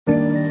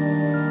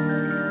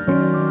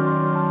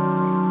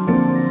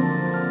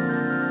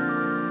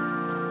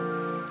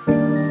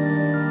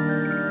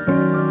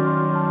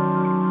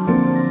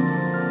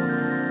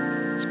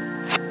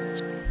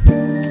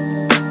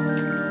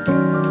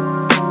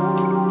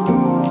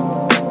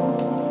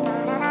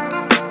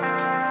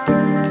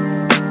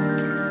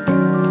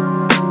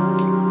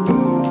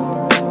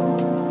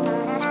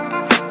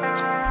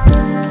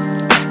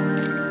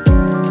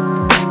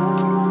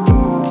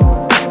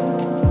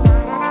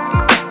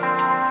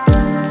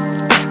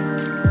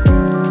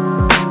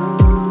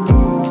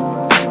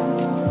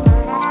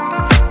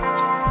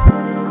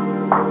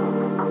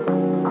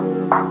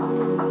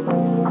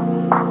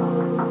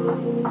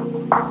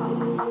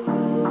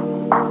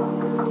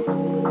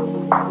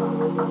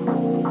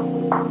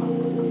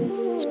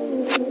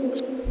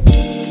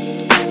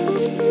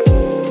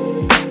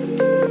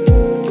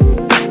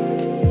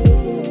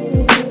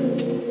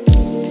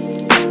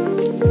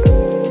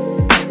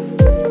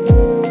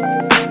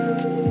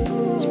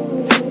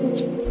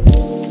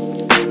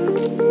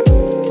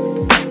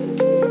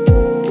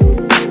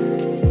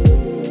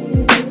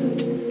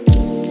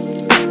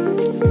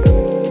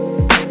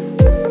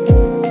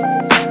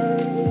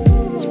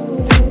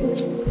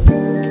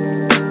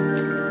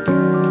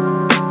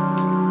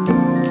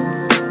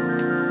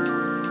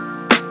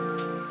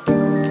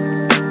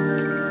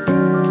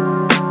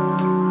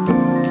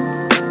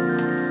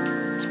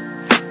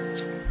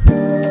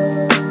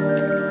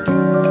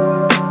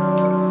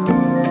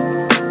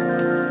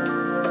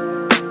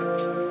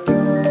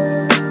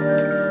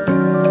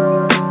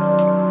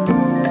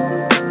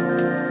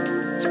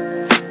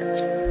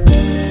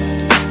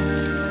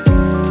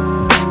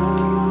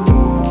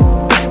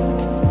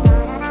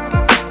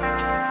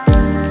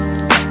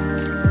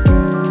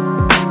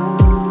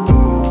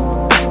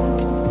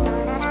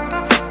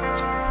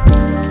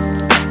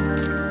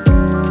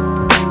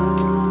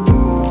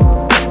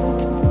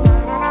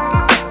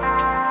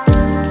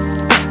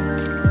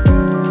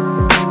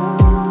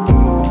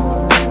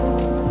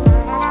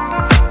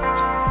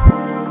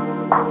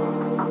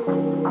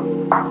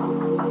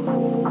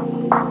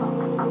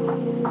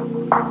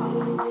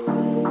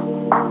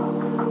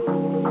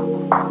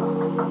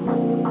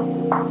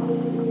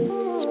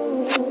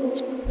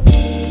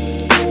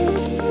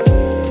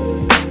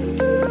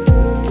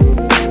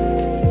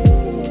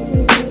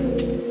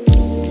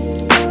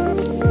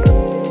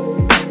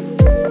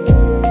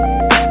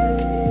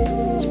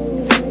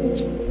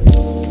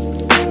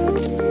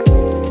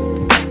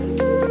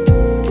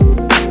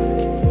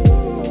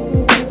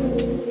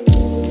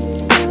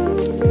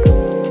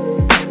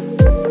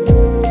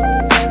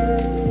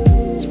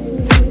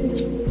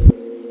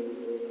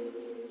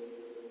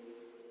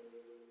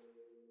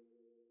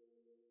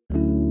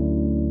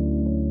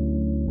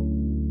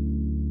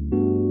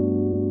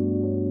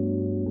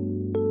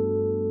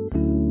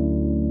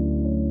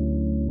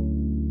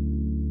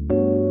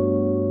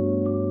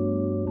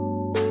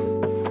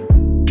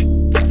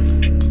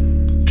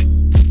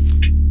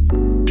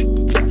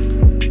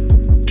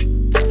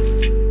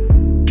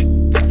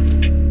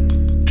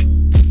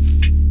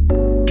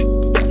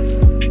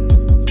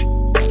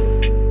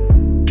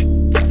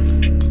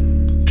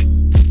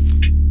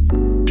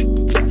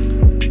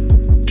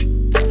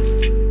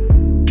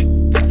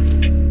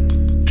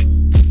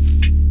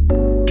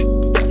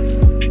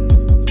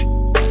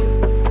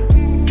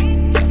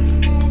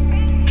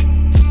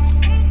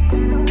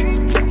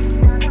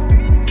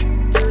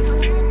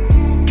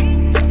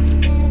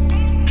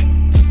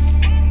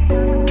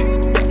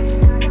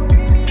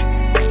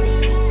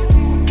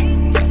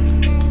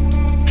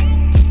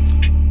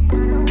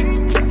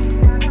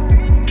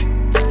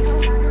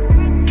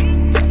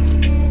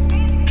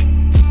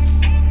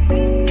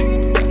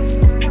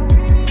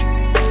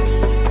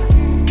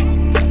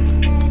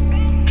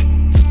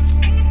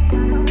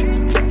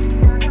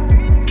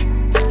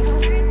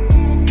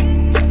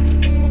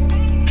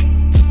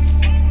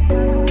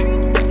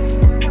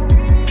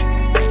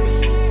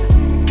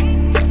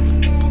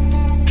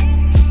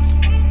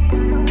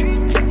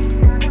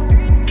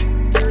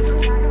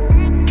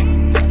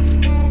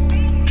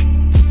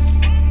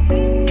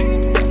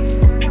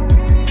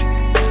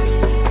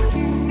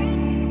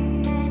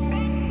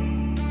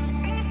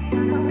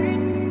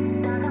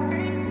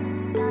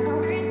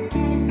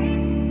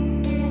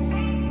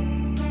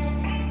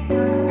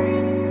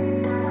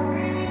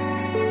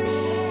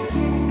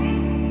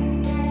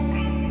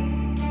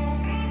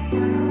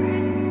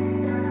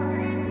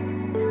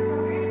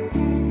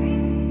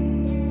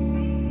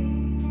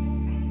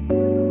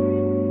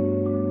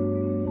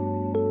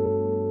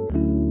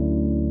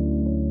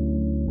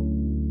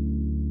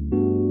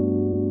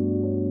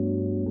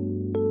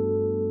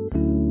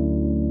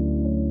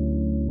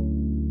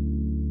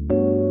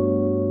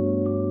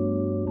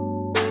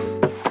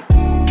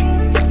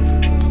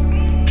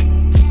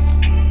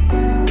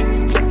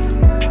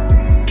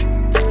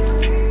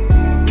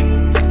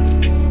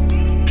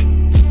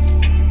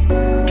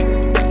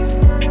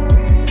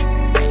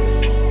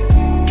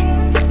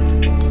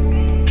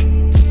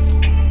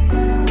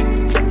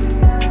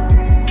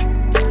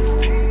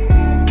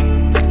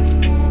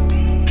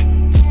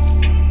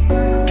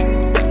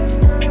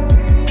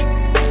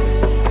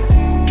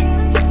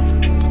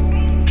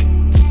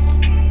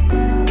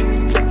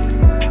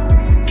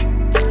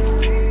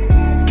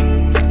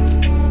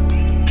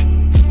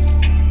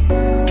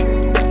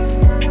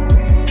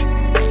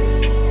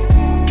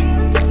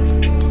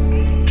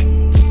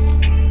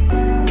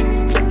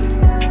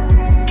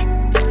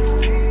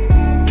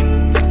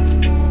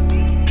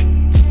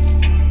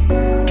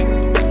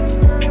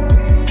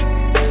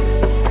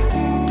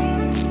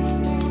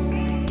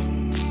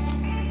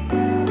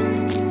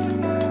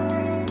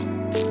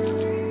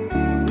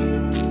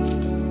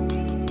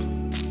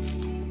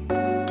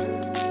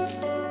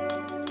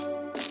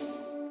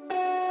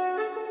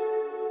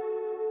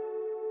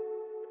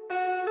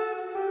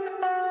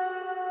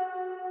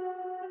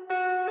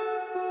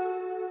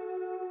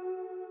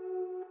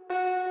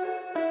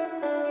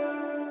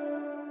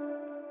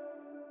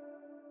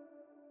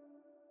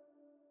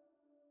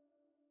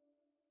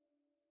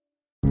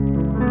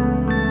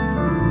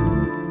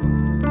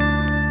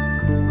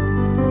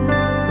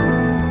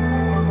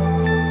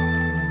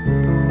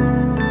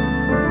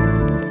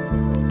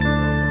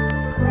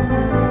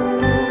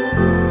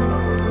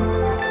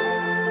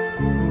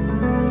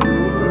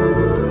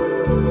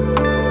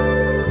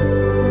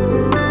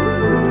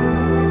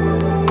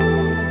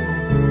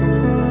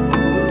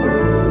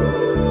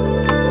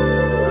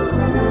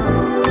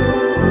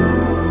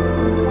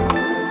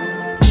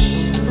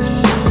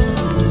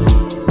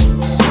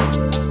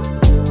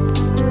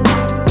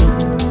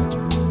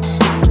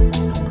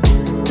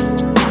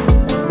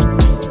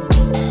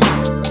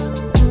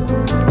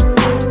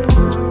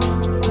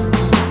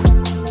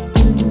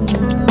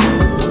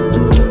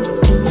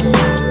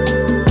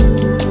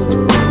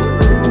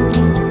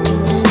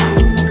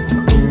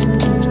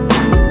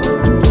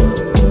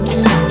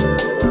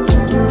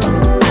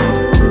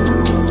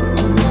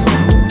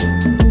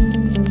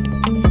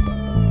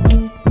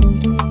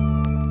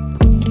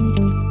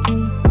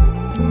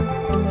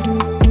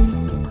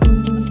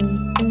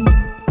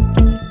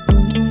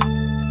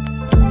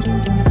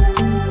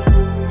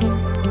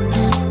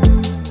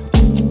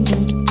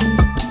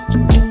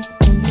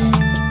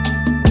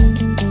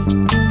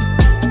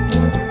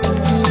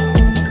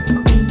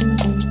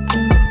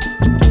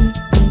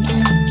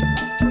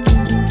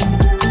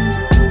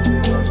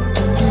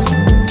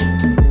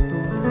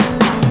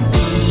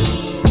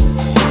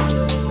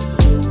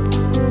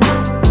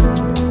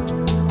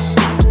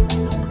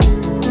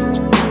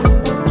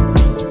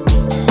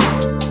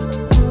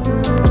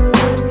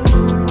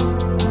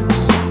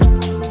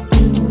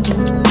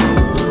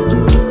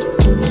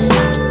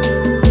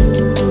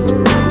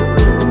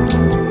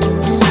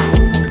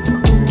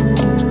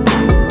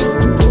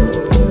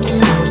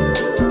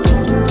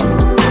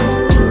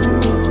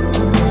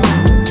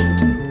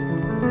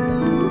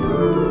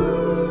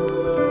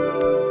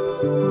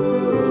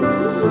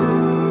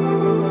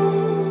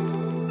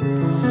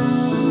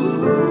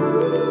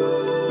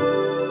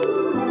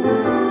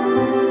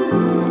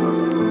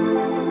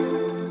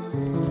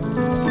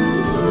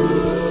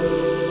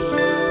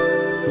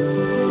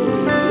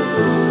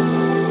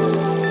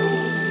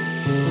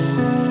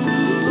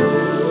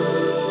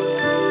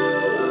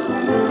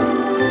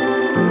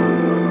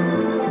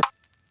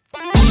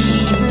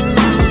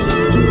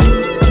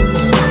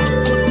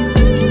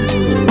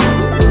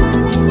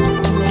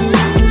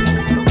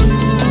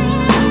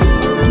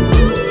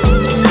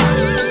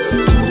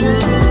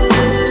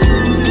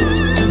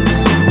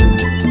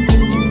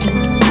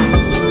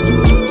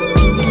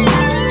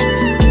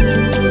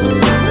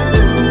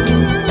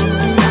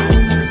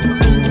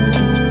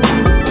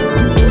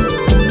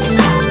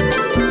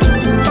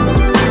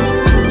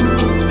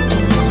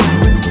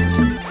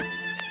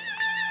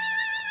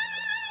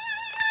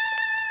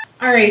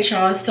right,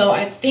 y'all, so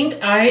I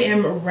think I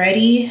am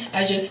ready.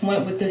 I just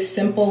went with this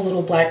simple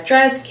little black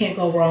dress. Can't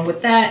go wrong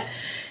with that.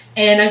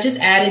 And I just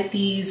added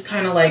these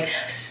kind of like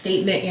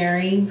statement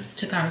earrings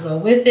to kind of go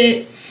with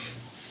it.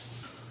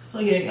 So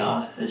yeah,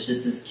 y'all, it's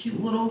just this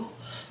cute little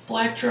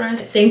black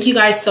dress. Thank you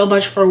guys so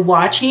much for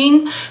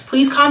watching.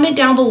 Please comment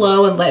down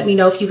below and let me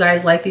know if you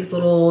guys like these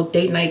little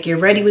date night get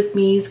ready with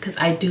me's, because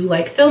I do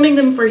like filming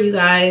them for you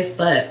guys.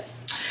 But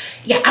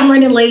yeah, I'm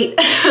running late.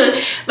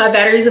 My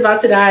battery's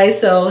about to die.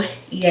 So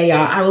yeah,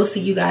 y'all, I will see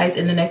you guys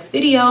in the next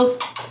video.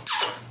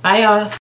 Bye, y'all.